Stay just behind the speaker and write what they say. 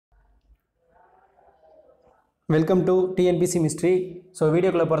Welcome to TNPSC mystery. So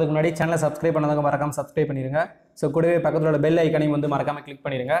வீடியோக்குள்ளே போகிறதுக்கு முன்னாடி சேனலை சப்ஸ்கிரைப் பண்ணாதவங்க மறக்காமல் சப்ஸ்கிரைப் பண்ணிடுங்க. ஸோ கூடவே பக்கத்தில் உள்ள பெல் ஐக்கனையும் வந்து மறக்காமல் கிளிக்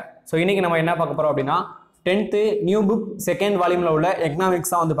பண்ணிடுங்க. ஸோ இன்றைக்கி நம்ம என்ன பார்க்க போகிறோம் அப்படின்னா 10th நியூ புக் செகண்ட் வால்யூமில் உள்ள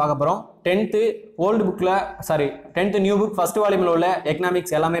எக்கனாமிக்ஸ் தான் வந்து பார்க்க போகிறோம். 10th ஓல்டு புக்கில் 10th நியூ புக் ஃபர்ஸ்ட் வால்யூமில் உள்ள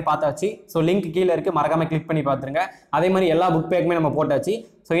எக்கனாமிக்ஸ் எல்லாமே பார்த்தாச்சு. ஸோ லிங்க் கீழே இருக்குது, மறக்காமல் கிளிக் பண்ணி பார்த்துருங்க. அதே மாதிரி எல்லா புக் பேக்குமே நம்ம போட்டாச்சு.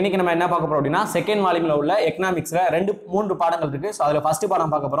 ஸோ இன்றைக்கி நம்ம என்ன பார்க்க போகிறோம் அப்படின்னா செகண்ட் வால்யூமில் உள்ள எக்கனாமிக்ஸில் மூன்று பாடங்கள் இருக்குது. ஸோ அதில் ஃபஸ்ட்டு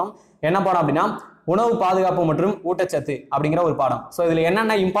பாடம் பார்க்க போகிறோம். என்ன பாடம் அப்படின்னா உணவு பாதுகாப்பு மற்றும் ஊட்டச்சத்து அப்படிங்கிற ஒரு பாடம். ஸோ இதில்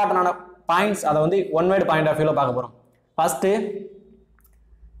என்னென்ன இம்பார்ட்டன்டான பாயிண்ட்ஸ் அதை வந்து ஒன் வேர்டு பாயிண்ட் ஆஃப் வியூவில் பார்க்க போகிறோம். ஃபஸ்ட்டு,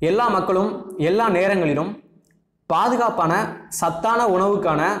 எல்லா மக்களும் எல்லா நேரங்களிலும் பாதுகாப்பான சத்தான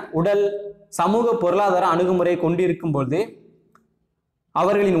உணவுக்கான உடல் சமூக பொருளாதார அணுகுமுறை கொண்டிருக்கும் பொழுது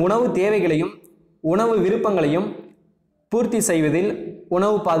அவர்களின் உணவு தேவைகளையும் உணவு விருப்பங்களையும் பூர்த்தி செய்வதில்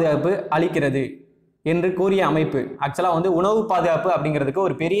உணவு பாதுகாப்பு அளிக்கிறது என்று கூறிய அமைப்பு. ஆக்சுவலாக வந்து உணவு பாதுகாப்பு அப்படிங்கிறதுக்கு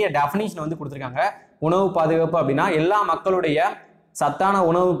ஒரு பெரிய டெஃபினிஷன் வந்து கொடுத்துருக்காங்க. உணவு பாதுகாப்பு அப்படின்னா எல்லா மக்களுடைய சத்தான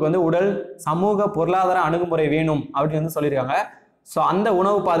உணவுக்கு வந்து உடல் சமூக பொருளாதார அணுகுமுறை வேணும் அப்படின்னு வந்து சொல்லியிருக்காங்க. ஸோ அந்த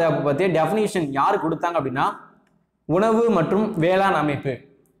உணவு பாதுகாப்பு பற்றிய டெஃபினிஷன் யார் கொடுத்தாங்க அப்படின்னா உணவு மற்றும் வேளாண் அமைப்பு,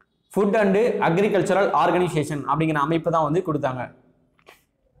 ஃபுட் அண்டு அக்ரிகல்ச்சரல் ஆர்கனைசேஷன் அப்படிங்கிற அமைப்பு தான் வந்து கொடுத்தாங்க.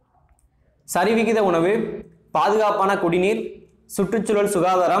 சரிவிகித உணவு, பாதுகாப்பான குடிநீர், சுற்றுச்சூழல்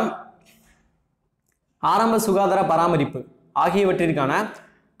சுகாதாரம், ஆரம்ப சுகாதார பராமரிப்பு ஆகியவற்றிற்கான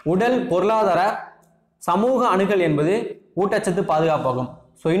உடல் பொருளாதார சமூக அணுகல் என்பது ஊட்டச்சத்து பாதுகாப்பாகும்.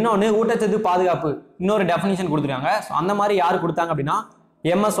 ஸோ இன்னொன்று ஊட்டச்சத்து பாதுகாப்பு இன்னொரு டெஃபினிஷன் கொடுத்துருக்காங்க. ஸோ அந்த மாதிரி யார் கொடுத்தாங்க அப்படின்னா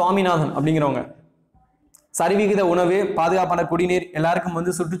MS சுவாமிநாதன் அப்படிங்கிறவங்க. சரிவிகித உணவு, பாதுகாப்பான குடிநீர், எல்லாருக்கும்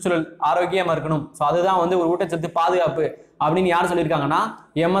வந்து சுற்றுச்சூழல் ஆரோக்கியமாக இருக்கணும், ஸோ அதுதான் வந்து ஒரு ஊட்டச்சத்து பாதுகாப்பு அப்படின்னு யார் சொல்லியிருக்காங்கன்னா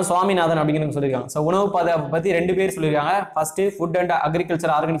MS சுவாமிநாதன் அப்படிங்கிறவங்க சொல்லியிருக்காங்க. ஸோ உணவு பாதுகாப்பு பற்றி ரெண்டு பேர் சொல்லியிருக்காங்க. First food and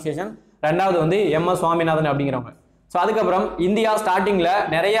agriculture organisation, ரெண்டாவது வந்து MS சுவாமிநாதன் அப்படிங்கிறவங்க. ஸோ அதுக்கப்புறம் இந்தியா ஸ்டார்டிங்கில்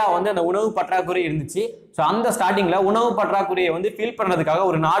நிறையா வந்து அந்த உணவு பற்றாக்குறை இருந்துச்சு. ஸோ அந்த ஸ்டார்டிங்கில் உணவு பற்றாக்குறையை வந்து ஃபில் பண்ணுறதுக்காக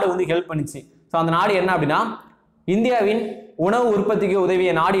ஒரு நாடு வந்து ஹெல்ப் பண்ணிச்சு. ஸோ அந்த நாடு என்ன அப்படின்னா இந்தியாவின் உணவு உற்பத்திக்கு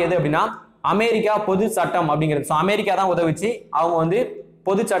உதவிய நாடு எது அப்படின்னா அமெரிக்கா பொது சட்டம் அப்படிங்கிறது. ஸோ அமெரிக்கா தான் உதவிச்சு. அவங்க வந்து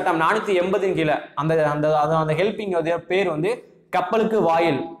பொது சட்டம் 480 கீழே அந்த ஹெல்பிங் பேர் வந்து கப்பலுக்கு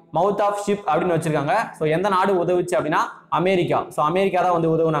வாயில், மவுத் ஆஃப் ஷிப் அப்படின்னு வச்சிருக்காங்க. ஸோ எந்த நாடு உதவிச்சு அப்படின்னா அமெரிக்கா. ஸோ அமெரிக்கா தான்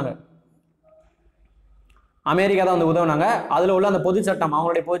வந்து உதவுனாங்க. அதில் உள்ள அந்த பொது சட்டம்,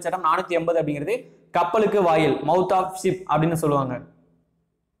 அவங்களுடைய பொது சட்டம் 480 அப்படிங்கிறது கப்பலுக்கு வாயில், மவுத் ஆஃப் ஷிப் அப்படின்னு சொல்லுவாங்க.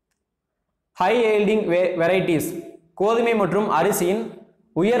 ஹை யீல்டிங் வெரைட்டிஸ், கோதுமை மற்றும் அரிசியின்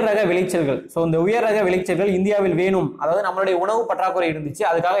உயர் ரக விளைச்சல்கள். ஸோ இந்த உயர் ரக விளைச்சல்கள் இந்தியாவில் வேணும். அதாவது நம்மளுடைய உணவு பற்றாக்குறை இருந்துச்சு,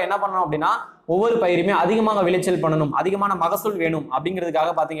 அதுக்காக என்ன பண்ணணும் அப்படின்னா ஒவ்வொரு பயிருமே அதிகமாக விளைச்சல் பண்ணணும், அதிகமான மகசூல் வேணும்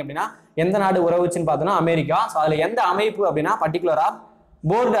அப்படிங்கிறதுக்காக பார்த்தீங்க அப்படின்னா எந்த நாடு உறவுச்சுன்னு பார்த்தோன்னா அமெரிக்கா. ஸோ அதில் எந்த அமைப்பு அப்படின்னா பர்டிகுலராக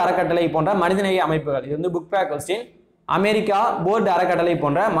போர்டு அறக்கட்டளை போன்ற மனிதநேய அமைப்புகள். இது வந்து book back question. America board அறக்கட்டளை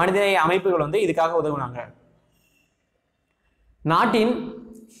போன்ற மனிதநேய அமைப்புகள் வந்து இதுக்காக உதவுனாங்க. நாட்டின்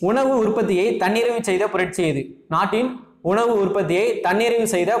உணவு உற்பத்தியை தன்னிறைவு செய்த புரட்சி எது? நாட்டின் உணவு உற்பத்தியை தன்னிறைவு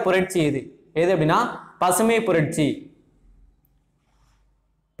செய்த புரட்சி எது அப்படின்னா பசுமை புரட்சி.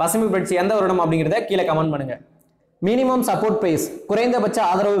 பசுமை புரட்சி எந்த வருடம் அப்படிங்கிறத கீழே கமெண்ட் பண்ணுங்க. மினிமம் சப்போர்ட் பிரைஸ், குறைந்தபட்ச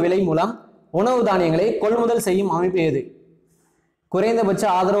ஆதரவு விலை மூலம் உணவு தானியங்களை கொள்முதல் செய்யும் அமைப்பு எது? குறைந்தபட்ச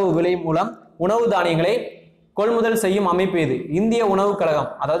ஆதரவு விலை மூலம் உணவு தானியங்களை கொள்முதல் செய்யும் அமைப்பு எது? இந்திய உணவு கழகம்,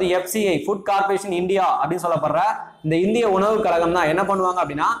 அதாவது FCI, ஃபுட் கார்பரேஷன் இந்தியா அப்படின்னு சொல்லப்படுற இந்த இந்திய உணவு கழகம் தான் என்ன பண்ணுவாங்க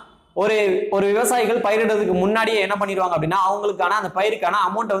அப்படின்னா ஒரு விவசாயிகள் பயிரிடுறதுக்கு முன்னாடியே என்ன பண்ணிடுவாங்க அப்படின்னா அவங்களுக்கான அந்த பயிருக்கான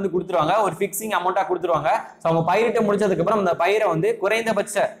அமௌண்ட்டை வந்து கொடுத்துருவாங்க, ஒரு ஃபிக்ஸிங் அமௌண்ட்டாக கொடுத்துருவாங்க. ஸோ அவங்க பயிரிட்டு முடிச்சதுக்கு அப்புறம் அந்த பயிரை வந்து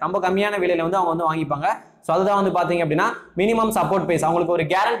குறைந்தபட்ச ரொம்ப கம்மியான விலையில வந்து அவங்க வந்து வாங்கிப்பாங்க. ஸோ அதுதான் வந்து பார்த்தீங்க அப்படின்னா மினிமம் சப்போர்ட் பிரைஸ். அவங்களுக்கு ஒரு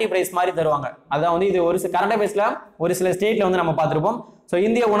கேரண்டி பிரைஸ் மாதிரி தருவாங்க. அதுதான் வந்து இது ஒரு கரண்ட் அஃபேர்ஸ்ல ஒரு சில ஸ்டேட்ல வந்து நம்ம பார்த்துருப்போம். ஸோ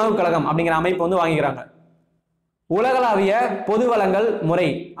இந்திய உணவு கழகம் அப்படிங்கிற அமைப்பு வந்து வாங்கிக்கிறாங்க. உலகளாவிய பொது வழங்கல் முறை,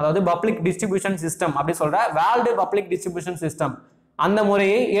 அதாவது பப்ளிக் டிஸ்ட்ரிபியூஷன் சிஸ்டம் அப்படி சொல்ற வேர்ல்டு பப்ளிக் டிஸ்ட்ரிபியூஷன் சிஸ்டம், அந்த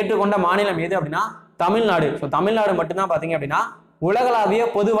முறையை ஏற்றுக்கொண்ட மாநிலம் எது அப்படின்னா தமிழ்நாடு. ஸோ தமிழ்நாடு மட்டும்தான் பார்த்தீங்க அப்படின்னா உலகளாவிய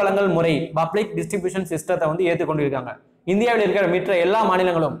பொது வழங்கல் முறை பப்ளிக் டிஸ்ட்ரிபியூஷன் சிஸ்டத்தை வந்து ஏற்றுக்கொண்டிருக்காங்க. இந்தியாவில் இருக்கிற மற்ற எல்லா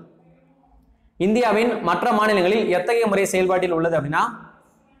மாநிலங்களும், இந்தியாவின் மற்ற மாநிலங்களில் எத்தகைய முறை செயல்பாட்டில் உள்ளது அப்படின்னா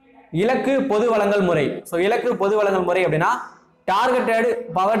இலக்கு பொது வழங்கல் முறை. ஸோ இலக்கு பொது வழங்கல் முறை அப்படின்னா targeted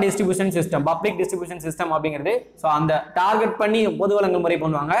power distribution system, public distribution system அப்படிங்கிறது. ஸோ அந்த டார்கெட் பண்ணி பொது வழங்கல் முறை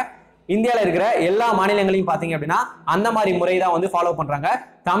பண்ணுவாங்க. இந்தியாவில் இருக்கிற எல்லா மாநிலங்களையும் பார்த்தீங்க அப்படின்னா அந்த மாதிரி முறை தான் வந்து ஃபாலோ பண்றாங்க.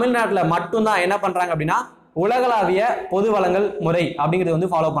 தமிழ்நாட்டில் மட்டும்தான் என்ன பண்றாங்க அப்படின்னா உலகளாவிய பொது வழங்கல் முறை அப்படிங்கிறது வந்து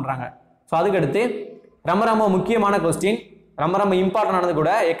ஃபாலோ பண்றாங்க. ஸோ அதுக்கடுத்து ரொம்ப முக்கியமான கொஸ்டின், ரொம்ப இம்பார்ட்டன் ஆனது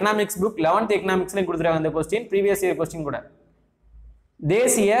கூட, எக்கனாமிக்ஸ் புக் 11th எக்கனாமிக்ஸ்லையும் கொடுத்துருக்காங்க இந்த கொஸ்டின், ப்ரீவியஸ் இயர் கொஸ்டின் கூட.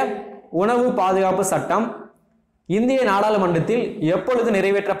 தேசிய உணவு பாதுகாப்பு சட்டம் இந்திய நாடாளுமன்றத்தில் எப்பொழுது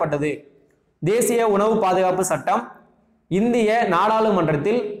நிறைவேற்றப்பட்டது? தேசிய உணவு பாதுகாப்பு சட்டம் இந்திய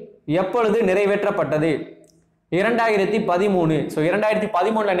நாடாளுமன்றத்தில் எப்பொழுது நிறைவேற்றப்பட்டது? 2013. ஸோ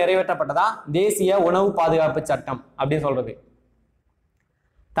 2013 நிறைவேற்றப்பட்டதா தேசிய உணவு பாதுகாப்பு சட்டம் அப்படின்னு சொல்றது.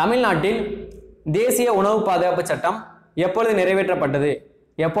 தமிழ்நாட்டில் தேசிய உணவு பாதுகாப்பு சட்டம் எப்பொழுது நிறைவேற்றப்பட்டது?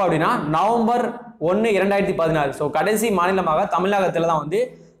 எப்போ அப்படின்னா நவம்பர் 1, 2016. ஸோ கடைசி மாநிலமாக தமிழகத்தில் தான் வந்து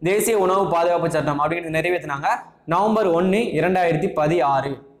தேசிய உணவு பாதுகாப்பு சட்டம் அப்படிங்கிறது நிறைவேற்றினாங்க. நவம்பர் 1,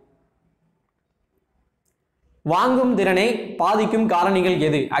 2016. வாங்கும் திறனை பாதிக்கும் காரணிகள்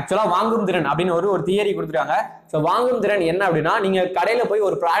எது? ஆக்சுவலா வாங்கும் திறன் அப்படின்னு ஒரு தியரி கொடுத்துருக்காங்க. ஸோ வாங்கும் திறன் என்ன அப்படின்னா, நீங்க கடையில போய்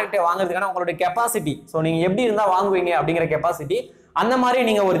ஒரு ப்ராடக்ட்டை வாங்குறதுக்கான உங்களுடைய கெப்பாசிட்டி, ஸோ நீங்க எப்படி இருந்தா வாங்குவீங்க அப்படிங்கிற கெப்பாசிட்டி, அந்த மாதிரி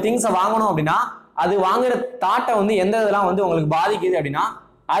நீங்க ஒரு திங்ஸை வாங்கணும் அப்படின்னா அது வாங்குற தாட்டை வந்து எந்த இதெல்லாம் வந்து உங்களுக்கு பாதிக்குது அப்படின்னா,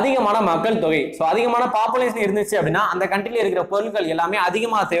 அதிகமான மக்கள் தொகை, ஸோ அதிகமான பாப்புலேஷன் இருந்துச்சு அப்படின்னா அந்த கண்ட்ரில இருக்கிற பொருட்கள் எல்லாமே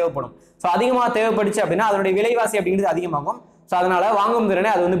அதிகமாக தேவைப்படும். ஸோ அதிகமாக தேவைப்படுச்சு அப்படின்னா அதனுடைய விலைவாசி அப்படிங்கிறது அதிகமாகும். ஸோ அதனால வாங்கும்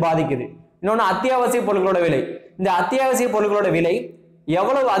திறனை அது வந்து பாதிக்குது. இன்னொன்று அத்தியாவசிய பொருட்களோட விலை. இந்த அத்தியாவசிய பொருட்களோட விலை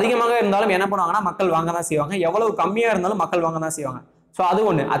எவ்வளவு அதிகமாக இருந்தாலும் என்ன பண்ணுவாங்கன்னா மக்கள் வாங்க தான் செய்வாங்க, எவ்வளவு கம்மியாக இருந்தாலும் மக்கள் வாங்க தான் செய்வாங்க. ஸோ அது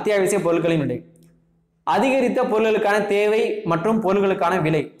ஒன்று அத்தியாவசிய பொருட்களின் விலை. அதிகரித்த பொருட்களுக்கான தேவை மற்றும் பொருட்களுக்கான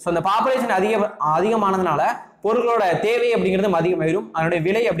விலை. ஸோ இந்த பாப்புலேஷன் அதிகமானதுனால பொருட்களோட தேவை அப்படிங்கிறது அதிகமாயிரும், அதனுடைய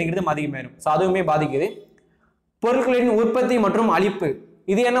விலை அப்படிங்கிறது அதிகமாயிரும். ஸோ அதுவுமே பாதிக்குது. பொருட்களின் உற்பத்தி மற்றும் அளிப்பு.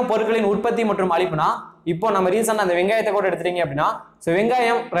 இது என்ன பொருட்களின் உற்பத்தி மற்றும் அளிப்புனா, இப்போ நம்ம ரீசெண்டாக அந்த வெங்காயத்தை கூட எடுத்துட்டீங்க அப்படின்னா, ஸோ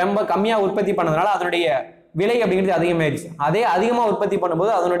வெங்காயம் ரொம்ப கம்மியாக உற்பத்தி பண்ணதுனால அதனுடைய விலை அப்படிங்கிறது அதிகமாயிருச்சு. அதே அதிகமாக உற்பத்தி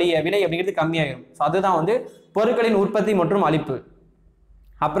பண்ணும்போது அதனுடைய விலை அப்படிங்கிறது கம்மியாயிரும். ஸோ அதுதான் வந்து பொருட்களின் உற்பத்தி மற்றும் அளிப்பு.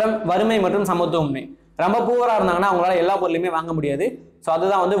 அப்புறம் வறுமை மற்றும் சமத்துவமின்மை. ரொம்ப பூவராக இருந்தாங்கன்னா அவங்களால எல்லா பொருளையுமே வாங்க முடியாது. ஸோ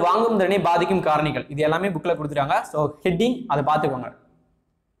அதுதான் வந்து வாங்கும் திறனை பாதிக்கும் காரணிகள். இது எல்லாமே புக்கில் கொடுத்துருக்காங்க. ஸோ ஹெட்டிங் அதை பார்த்துக்கோங்க.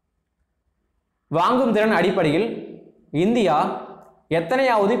 வாங்கும் திறன் அடிப்படையில் இந்தியா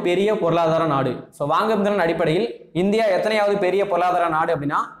எத்தனையாவது பெரிய பொருளாதார நாடு? ஸோ வாங்கும் திறன் அடிப்படையில் இந்தியா எத்தனையாவது பெரிய பொருளாதார நாடு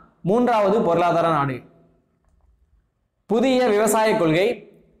அப்படின்னா 3வது பொருளாதார நாடு. புதிய விவசாய கொள்கை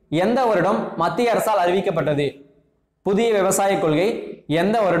எந்த வருடம் மத்திய அரசால் அறிவிக்கப்பட்டது? புதிய விவசாய கொள்கை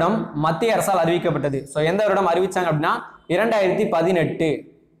எந்த வருடம் மத்திய அரசால் அறிவிக்கப்பட்டது? ஸோ எந்த வருடம் அறிவிச்சாங்க அப்படின்னா 2018.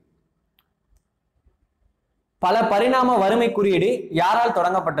 பல பரிணாம வறுமை குறியீடு யாரால்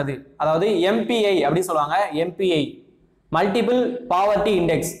தொடங்கப்பட்டது? அதாவது MPI அப்படி சொல்லுவாங்க. MPI multiple poverty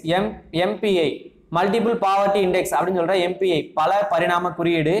index. MPI multiple poverty index அப்படின்னு சொல்ற MPI பல பரிணாம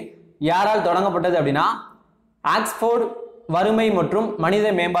குறியீடு யாரால் தொடங்கப்பட்டது அப்படின்னா ஆக்ஸ்போர்ட் வறுமை மற்றும் மனித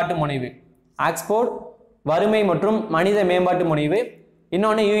மேம்பாட்டு முனைவு. ஆக்ஸ்போர்ட் வறுமை மற்றும் மனித மேம்பாட்டு முனைவு.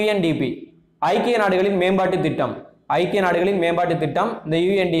 இன்னொன்று UNDP ஐக்கிய நாடுகளின் மேம்பாட்டு திட்டம். ஐக்கிய நாடுகளின் மேம்பாட்டு திட்டம் இந்த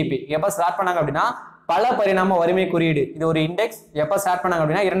UNDP எப்போ ஸ்டார்ட் பண்ணாங்க அப்படின்னா பல பரிணாம வறுமை குறியீடு. இது ஒரு இண்டெக்ஸ். எப்போ ஸ்டார்ட் பண்ணாங்க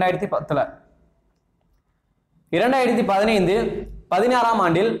அப்படின்னா 2010. 2015-16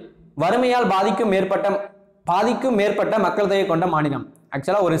 ஆண்டில் வறுமையால் பாதிக்கும் மேற்பட்ட மக்கள் தொகை கொண்ட மாநிலம்.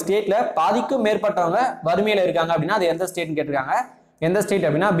 ஆக்சுவலா ஒரு ஸ்டேட்ல பாதிக்கும் மேற்பட்டவங்க வறுமையில இருக்காங்க அப்படின்னா அது எந்த ஸ்டேட்னு கேட்டிருக்காங்க. எந்த ஸ்டேட்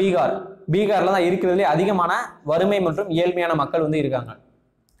அப்படின்னா பீகார். பீகார்ல தான் இருக்கிறதுலே அதிகமான வறுமை மற்றும் ஏழ்மையான மக்கள் வந்து இருக்காங்க.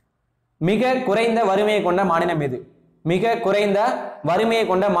 மிக குறைந்த வறுமையை கொண்ட மாநிலம் எது? மிக குறைந்த வறுமையை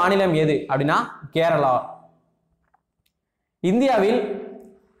கொண்ட மாநிலம் எது அப்படின்னா கேரளா. இந்தியாவில்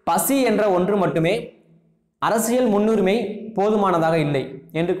பசி என்ற ஒன்று மட்டுமே அரசியல் முன்னுரிமை போதுமானதாக இல்லை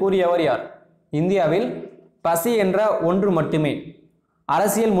என்று கூறியவர் யார்? இந்தியாவில் பசி என்ற ஒன்று மட்டுமே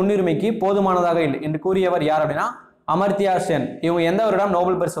அரசியல் முன்னுரிமைக்கு போதுமானதாக இல்லை என்று கூறியவர் யார் அப்படின்னா அமர்த்தியா சென். இவங்க எந்த வருடம்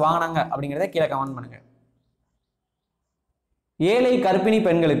நோபல் பரிசு வாங்கினாங்க அப்படிங்கிறத கீழே கமெண்ட் பண்ணுங்க. ஏழை கர்ப்பிணி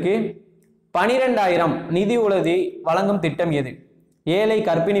பெண்களுக்கு 12,000 நிதி உதவி வழங்கும் திட்டம் எது? ஏழை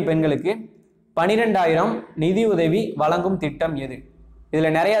கர்ப்பிணி பெண்களுக்கு 12,000 நிதி உதவி வழங்கும் திட்டம் எது? இதுல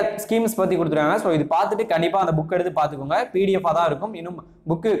நிறைய ஸ்கீம்ஸ் பத்தி கொடுத்துருக்காங்க. ஸோ இது பார்த்துட்டு கண்டிப்பா அந்த புக் எடுத்து பார்த்துக்கோங்க. PDF-ஆ தான் இருக்கும். இன்னும்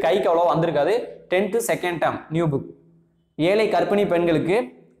புக்கு கைக்கு அவ்வளோ வந்திருக்காது. 10th second term new book. ஏழை கர்ப்பிணி பெண்களுக்கு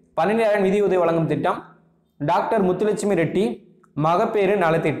 12,000 நிதி உதவி வழங்கும் திட்டம் டாக்டர் முத்துலட்சுமி ரெட்டி மகப்பேறு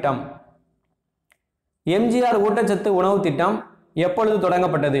நலத்திட்டம். MGR ஊட்டச்சத்து உணவு திட்டம் எப்பொழுது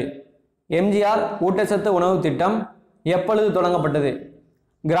தொடங்கப்பட்டது? MGR ஊட்டச்சத்து உணவு திட்டம் எப்பொழுது தொடங்கப்பட்டது?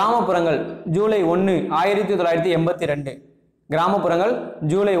 கிராமப்புறங்கள் ஜூலை 1, 1982. கிராமப்புறங்கள்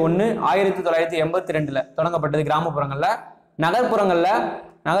ஜூலை 1, 1982 தொடங்கப்பட்டது கிராமப்புறங்கள்ல.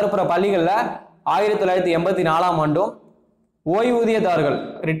 நகர்ப்புற பள்ளிகள்ல 1984 ஆண்டும், ஓய்வூதியதாரர்கள்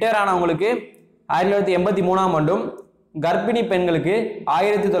ரிட்டையர் ஆனவங்களுக்கு 1983 ஆண்டும், கர்ப்பிணி பெண்களுக்கு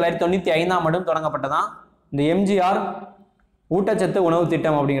 1995 ஆண்டும் தொடங்கப்பட்டதான் இந்த MGR ஊட்டச்சத்து உணவு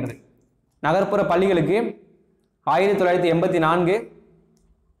திட்டம் அப்படிங்கிறது. நகர்ப்புற பள்ளிகளுக்கு 1984,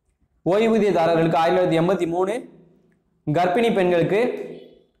 ஓய்வூதியதாரர்களுக்கு 1983, கர்ப்பிணி பெண்களுக்கு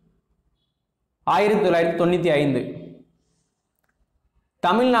 1995.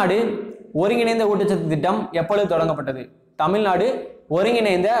 தமிழ்நாடு ஒருங்கிணைந்த ஊட்டச்சத்து திட்டம் எப்பொழுது தொடங்கப்பட்டது? தமிழ்நாடு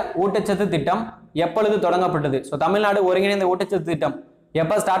ஒருங்கிணைந்த ஊட்டச்சத்து திட்டம் எப்பொழுது தொடங்கப்பட்டது? ஸோ தமிழ்நாடு ஒருங்கிணைந்த ஊட்டச்சத்து திட்டம்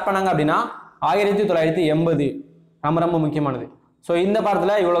எப்போ ஸ்டார்ட் பண்ணாங்க அப்படின்னா 1980 ரொம்ப முக்கியமானது. ஸோ இந்த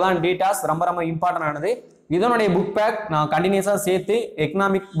பாடத்தில் இவ்வளோதான் டீட்டாஸ், ரொம்ப இம்பார்ட்டன்ட் ஆனது. இதனுடைய புக் பேக் நான் கண்டினியூஸாக சேர்த்து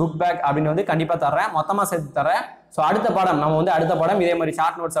எக்கனாமிக் புக் பேக் அப்படின்னு வந்து கண்டிப்பாக தர்றேன், மொத்தமாக சேர்த்து தர்றேன். ஸோ அடுத்த பாடம் நம்ம வந்து அடுத்த பாடம் இதே மாதிரி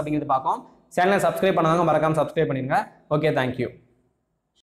ஷார்ட் நோட்ஸ் அப்படிங்கிறது பார்ப்போம். சேனலை சப்ஸ்கிரைப் பண்ணாங்க மறக்காம சப்ஸ்கிரைப் பண்ணிடுங்க. Okay, thank you.